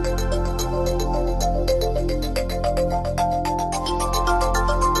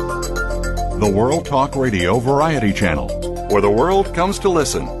 The World Talk Radio Variety Channel, where the world comes to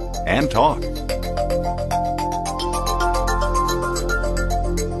listen and talk.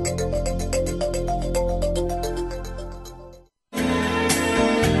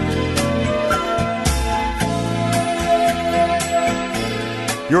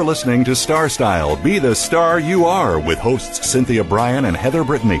 You're listening to Star Style, Be the Star You Are, with hosts Cynthia Brian and Heather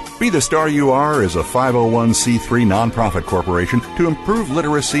Brittany. Be the Star You Are is a 501c3 nonprofit corporation to improve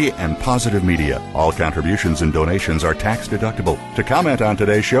literacy and positive media. All contributions and donations are tax deductible. To comment on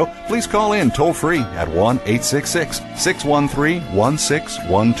today's show, please call in toll-free at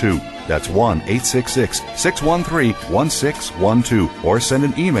 1-866-613-1612. That's 1-866-613-1612. Or send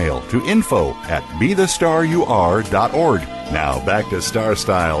an email to info@bethestaryouare.org. Now back to Star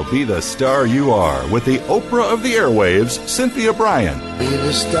Style, Be the Star You Are, with the Oprah of the airwaves, Cynthia Brian. Be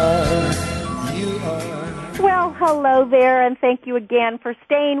the star you are. Well, hello there, and thank you again for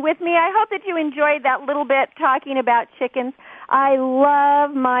staying with me. I hope that you enjoyed that little bit talking about chickens. I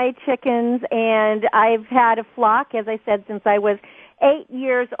love my chickens, and I've had a flock, as I said, since I was 8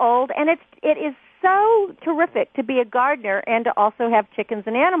 years old, and it is so terrific to be a gardener and to also have chickens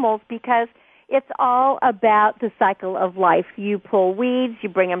and animals, because it's all about the cycle of life. You pull weeds, you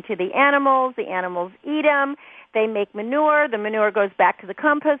bring them to the animals eat them, they make manure, the manure goes back to the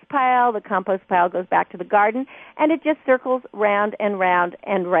compost pile goes back to the garden, and it just circles round and round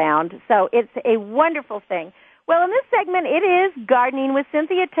and round. So it's a wonderful thing. Well, in this segment, it is Gardening with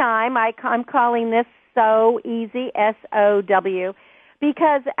Cynthia time. I'm calling this So Easy, SOW.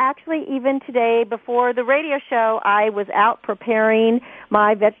 Because actually even today before the radio show, I was out preparing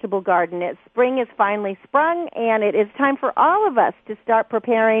my vegetable garden. Spring is finally sprung, and it is time for all of us to start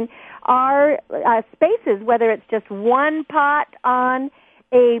preparing our spaces, whether it's just one pot on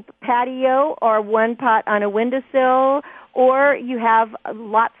a patio or one pot on a windowsill, or you have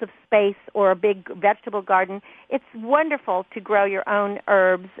lots of space or a big vegetable garden. It's wonderful to grow your own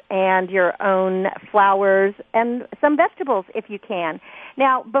herbs and your own flowers and some vegetables if you can.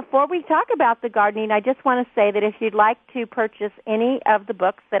 Now, before we talk about the gardening, I just want to say that if you'd like to purchase any of the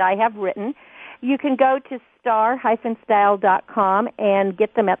books that I have written, you can go to star-style.com and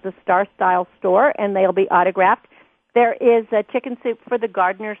get them at the Star Style store, and they'll be autographed. There is a Chicken Soup for the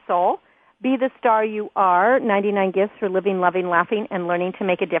Gardener's Soul, Be the Star You Are, 99 Gifts for Living, Loving, Laughing, and Learning to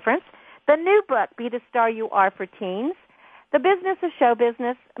Make a Difference. The new book, Be the Star You Are for Teens, The Business of Show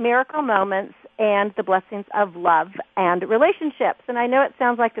Business, Miracle Moments, and The Blessings of Love and Relationships. And I know it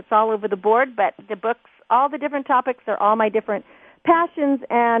sounds like it's all over the board, but the books, all the different topics are all my different passions,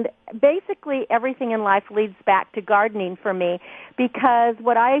 and basically everything in life leads back to gardening for me, because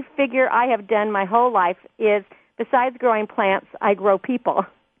what I figure I have done my whole life is, besides growing plants, I grow people.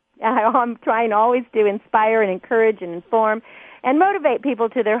 I'm trying always to inspire and encourage and inform and motivate people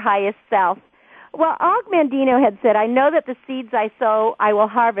to their highest self. Well, Og Mandino had said, I know that the seeds I sow I will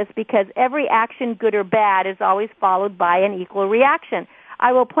harvest, because every action, good or bad, is always followed by an equal reaction.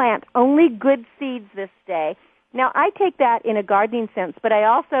 I will plant only good seeds this day. Now, I take that in a gardening sense, but I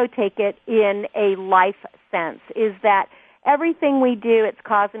also take it in a life sense, is that everything we do, it's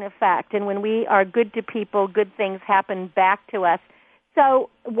cause and effect. And when we are good to people, good things happen back to us. So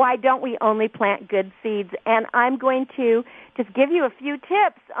why don't we only plant good seeds? And I'm going to just give you a few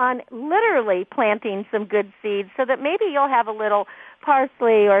tips on literally planting some good seeds, so that maybe you'll have a little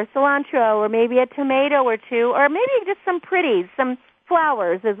parsley or cilantro, or maybe a tomato or two, or maybe just some pretties, some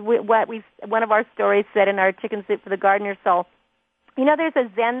flowers, as one of our stories said in our Chicken Soup for the Gardener's Soul. You know, there's a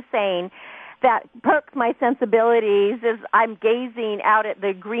Zen saying that perks my sensibilities as I'm gazing out at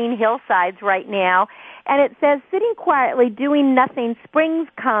the green hillsides right now. And it says, sitting quietly, doing nothing, spring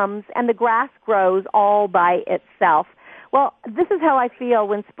comes and the grass grows all by itself. Well, this is how I feel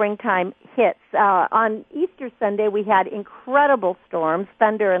when springtime hits. On Easter Sunday, we had incredible storms,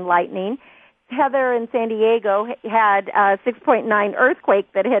 thunder and lightning. Heather in San Diego had a 6.9 earthquake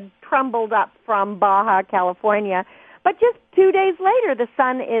that had trembled up from Baja, California. But just 2 days later, the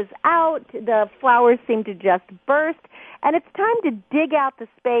sun is out, the flowers seem to just burst, and it's time to dig out the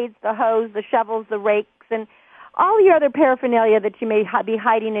spades, the hoes, the shovels, the rakes, and all your other paraphernalia that you may be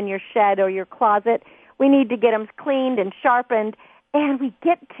hiding in your shed or your closet. We need to get them cleaned and sharpened, and we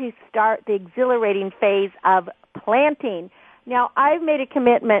get to start the exhilarating phase of planting. Now, I've made a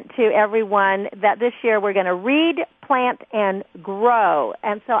commitment to everyone that this year we're going to read, plant, and grow,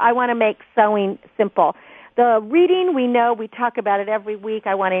 and so I want to make sowing simple. The reading, we know, we talk about it every week.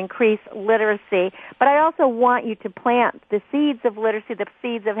 I want to increase literacy. But I also want you to plant the seeds of literacy, the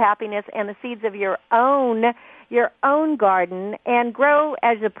seeds of happiness, and the seeds of your own garden, and grow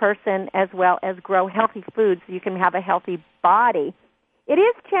as a person, as well as grow healthy foods so you can have a healthy body. It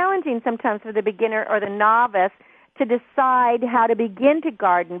is challenging sometimes for the beginner or the novice to decide how to begin to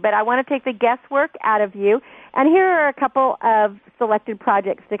garden, but I want to take the guesswork out of you. And here are a couple of selected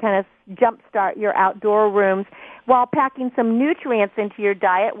projects to kind of jumpstart your outdoor rooms while packing some nutrients into your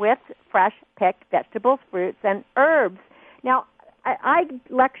diet with fresh picked vegetables, fruits, and herbs. Now, I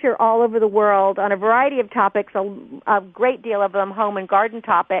lecture all over the world on a variety of topics, a great deal of them home and garden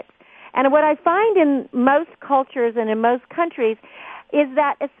topics. And what I find in most cultures and in most countries is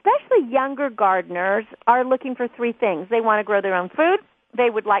that especially younger gardeners are looking for three things. They want to grow their own food. They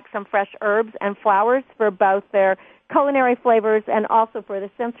would like some fresh herbs and flowers for both their culinary flavors and also for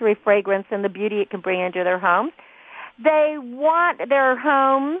the sensory fragrance and the beauty it can bring into their homes. They want their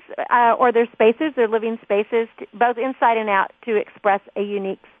homes or their spaces, their living spaces, both inside and out, to express a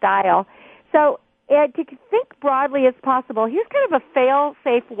unique style. So to think broadly as possible, here's kind of a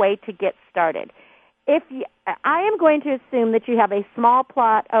fail-safe way to get started. I am going to assume that you have a small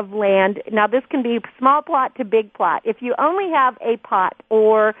plot of land. Now, this can be small plot to big plot. If you only have a pot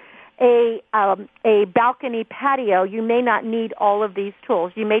or a balcony patio, you may not need all of these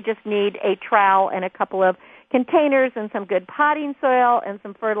tools. You may just need a trowel and a couple of containers and some good potting soil and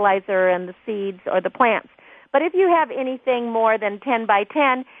some fertilizer and the seeds or the plants. But if you have anything more than 10 by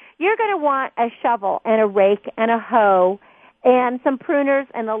 10, you're going to want a shovel and a rake and a hoe and some pruners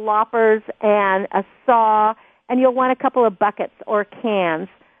and the loppers and a saw, and you'll want a couple of buckets or cans.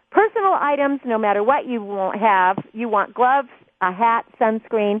 Personal items, no matter what you won't have, you want gloves, a hat,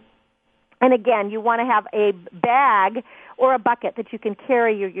 sunscreen, and again, you want to have a bag or a bucket that you can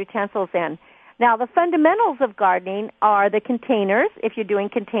carry your utensils in. Now, the fundamentals of gardening are the containers. If you're doing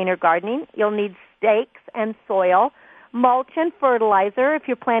container gardening, you'll need stakes and soil, mulch and fertilizer. If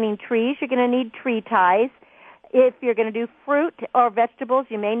you're planting trees, you're going to need tree ties. If you're going to do fruit or vegetables,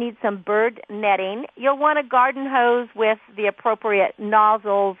 you may need some bird netting. You'll want a garden hose with the appropriate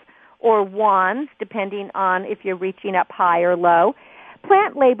nozzles or wands, depending on if you're reaching up high or low.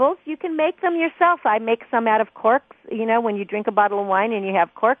 Plant labels, you can make them yourself. I make some out of corks. You know, when you drink a bottle of wine and you have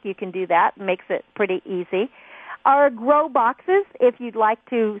cork, you can do that. It makes it pretty easy. Our grow boxes, if you'd like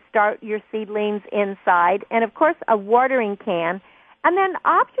to start your seedlings inside. And, of course, a watering can. And then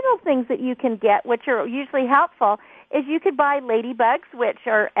optional things that you can get, which are usually helpful, is you could buy ladybugs, which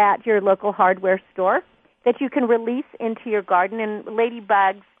are at your local hardware store, that you can release into your garden. And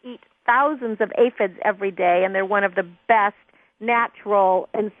ladybugs eat thousands of aphids every day, and they're one of the best natural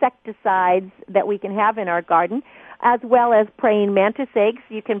insecticides that we can have in our garden, as well as praying mantis eggs.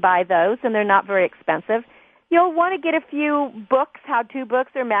 You can buy those, and they're not very expensive. You'll want to get a few books, how-to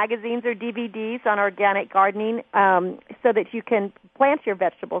books or magazines or DVDs on organic gardening so that you can plant your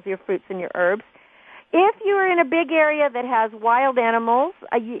vegetables, your fruits, and your herbs. If you're in a big area that has wild animals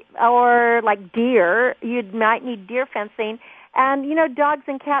or like deer, you might need deer fencing. And, dogs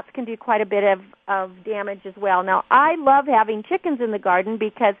and cats can do quite a bit of damage as well. Now, I love having chickens in the garden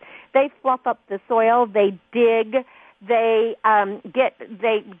because they fluff up the soil, they dig, they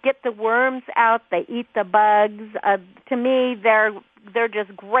get the worms out, they eat the bugs. To me, they're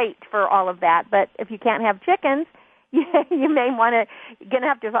just great for all of that. But if you can't have chickens, you may gonna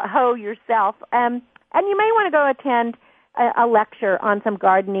have to hoe yourself. And you may want to go attend a lecture on some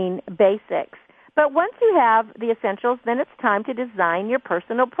gardening basics. But once you have the essentials, then it's time to design your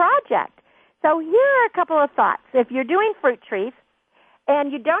personal project. So here are a couple of thoughts. If you're doing fruit trees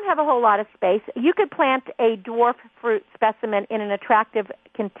and you don't have a whole lot of space, you could plant a dwarf fruit specimen in an attractive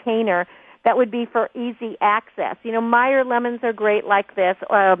container that would be for easy access. Meyer lemons are great like this,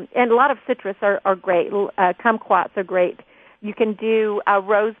 and a lot of citrus are great. Kumquats are great. You can do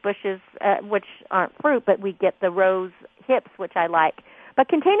rose bushes, which aren't fruit, but we get the rose hips, which I like. But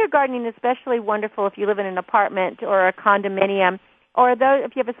container gardening is especially wonderful if you live in an apartment or a condominium, or if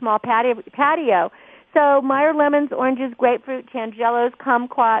you have a small patio. So Meyer lemons, oranges, grapefruit, tangelos,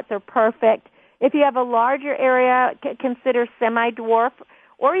 kumquats are perfect. If you have a larger area, consider semi-dwarf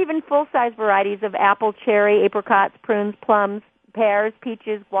or even full-size varieties of apple, cherry, apricots, prunes, plums, pears,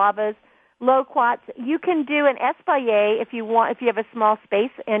 peaches, guavas, loquats. You can do an espalier if you have a small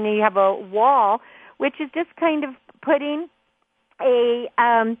space and you have a wall, which is just kind of putting a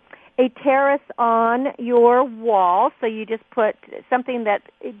terrace on your wall. So you just put something that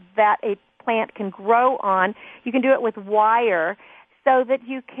a plant can grow on. You can do it with wire so that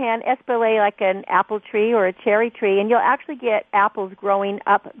you can espalier like an apple tree or a cherry tree, and you'll actually get apples growing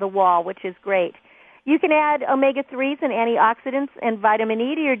up the wall, which is great. You can add omega-3s and antioxidants and vitamin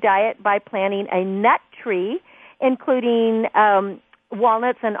E to your diet by planting a nut tree, including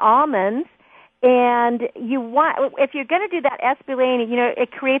walnuts and almonds. And if you're going to do that espalier,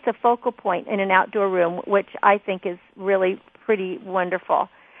 it creates a focal point in an outdoor room, which I think is really pretty wonderful.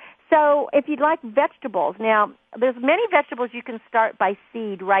 So if you'd like vegetables, now there's many vegetables you can start by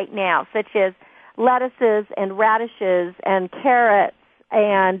seed right now, such as lettuces and radishes and carrots,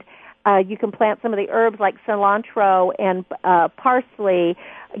 and you can plant some of the herbs like cilantro and parsley.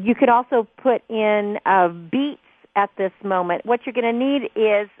 You could also put in beets at this moment. What you're going to need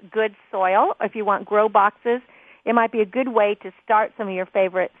is good soil. If you want grow boxes, it might be a good way to start some of your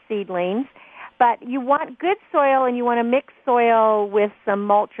favorite seedlings. But you want good soil, and you want to mix soil with some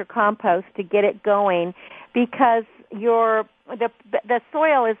mulch or compost to get it going, because the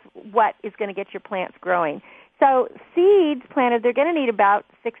soil is what is going to get your plants growing. So seeds planted, they're going to need about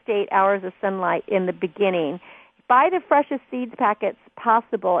 6 to 8 hours of sunlight in the beginning. Buy the freshest seeds packets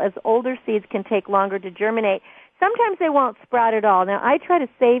possible, as older seeds can take longer to germinate. Sometimes they won't sprout at all. Now, I try to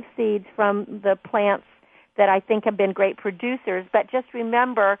save seeds from the plants that I think have been great producers, but just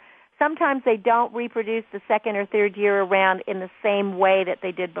remember, sometimes they don't reproduce the second or third year around in the same way that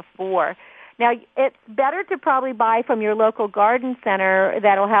they did before. Now, it's better to probably buy from your local garden center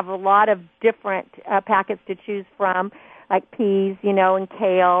that'll have a lot of different packets to choose from, like peas, and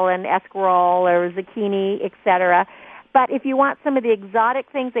kale and escarole or zucchini, etc. But if you want some of the exotic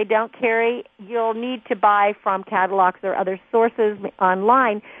things they don't carry, you'll need to buy from catalogs or other sources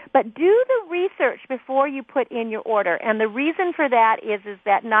online. But do the research before you put in your order. And the reason for that is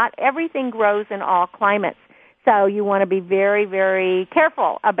that not everything grows in all climates. So you want to be very, very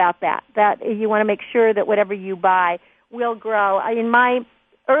careful about that. That you want to make sure that whatever you buy will grow. In my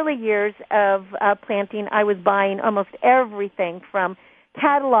early years of planting, I was buying almost everything from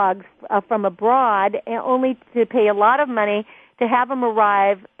catalogs from abroad, only to pay a lot of money to have them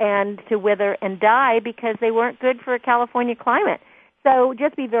arrive and to wither and die because they weren't good for a California climate. So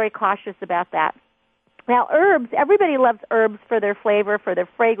just be very cautious about that. Now, herbs, everybody loves herbs for their flavor, for their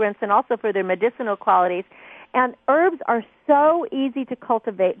fragrance, and also for their medicinal qualities. And herbs are so easy to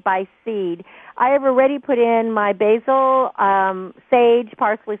cultivate by seed. I have already put in my basil, sage,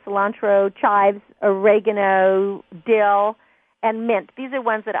 parsley, cilantro, chives, oregano, dill, and mint. These are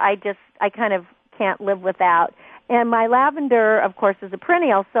ones that I kind of can't live without. And my lavender, of course, is a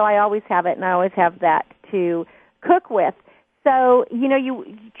perennial, so I always have it, and I always have that to cook with. So, you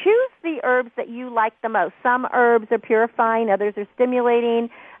choose the herbs that you like the most. Some herbs are purifying, others are stimulating,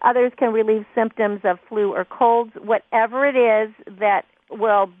 others can relieve symptoms of flu or colds. Whatever it is that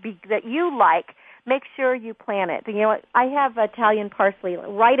you like, make sure you plant it. You know, I have Italian parsley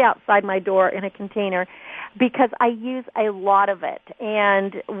right outside my door in a container because I use a lot of it,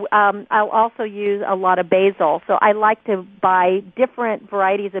 and I'll also use a lot of basil. So I like to buy different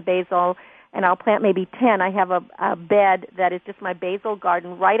varieties of basil, and I'll plant maybe 10. I have a bed that is just my basil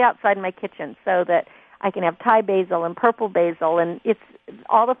garden right outside my kitchen, so that I can have Thai basil and purple basil, and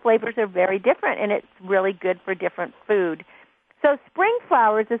all the flavors are very different, and it's really good for different food. So spring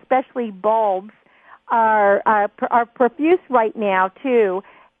flowers, especially bulbs, are profuse right now too,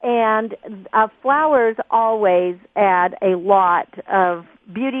 and flowers always add a lot of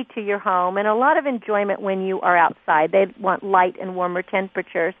beauty to your home and a lot of enjoyment when you are outside. They want light and warmer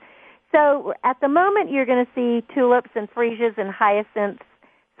temperatures. So at the moment, you're going to see tulips and freesias and hyacinths,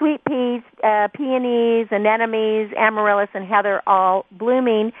 sweet peas, peonies, anemones, amaryllis, and heather all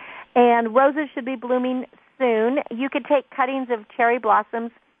blooming, and roses should be blooming soon. You could take cuttings of cherry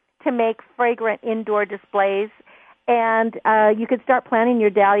blossoms to make fragrant indoor displays, and you could start planting your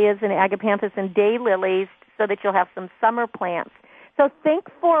dahlias and agapanthus and daylilies so that you'll have some summer plants. So think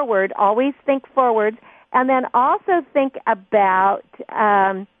forward, always think forward, and then also think about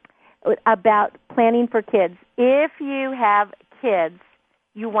planning for kids. If you have kids,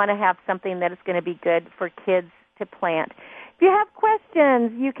 you want to have something that is going to be good for kids to plant. If you have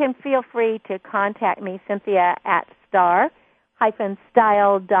questions, you can feel free to contact me, Cynthia, at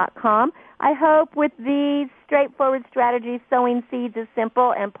star-style.com. I hope with these straightforward strategies, sowing seeds is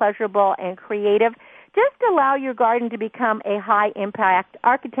simple and pleasurable and creative. Just allow your garden to become a high-impact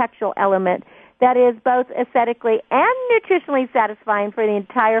architectural element that is both aesthetically and nutritionally satisfying for the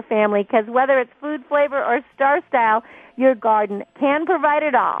entire family, because whether it's food, flavor, or star style, your garden can provide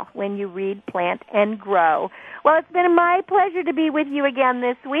it all when you read, plant, and grow. Well, it's been my pleasure to be with you again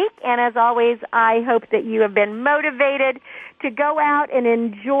this week, and as always, I hope that you have been motivated to go out and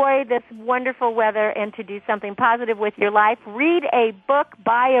enjoy this wonderful weather and to do something positive with your life. Read a book,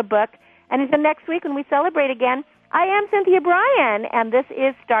 buy a book, and until next week when we celebrate again, I am Cynthia Brian, and this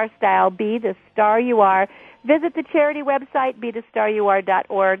is Star Style. Be the star you are. Visit the charity website,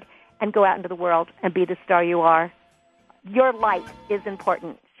 bethestaryouare.org, and go out into the world and be the star you are. Your light is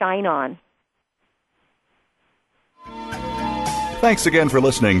important. Shine on. Thanks again for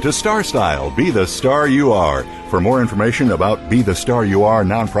listening to Star Style, Be the Star You Are. For more information about Be the Star You Are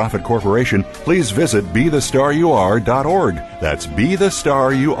Nonprofit Corporation, please visit bethestaryouare.org. That's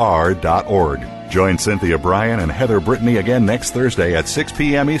bethestaryouare.org. Join Cynthia Brian and Heather Brittany again next Thursday at 6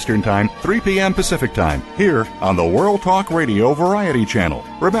 p.m. Eastern Time, 3 p.m. Pacific Time, here on the World Talk Radio Variety Channel.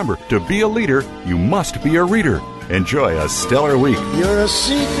 Remember, to be a leader, you must be a reader. Enjoy a stellar week. You're a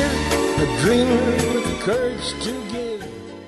seeker, a dreamer with the courage to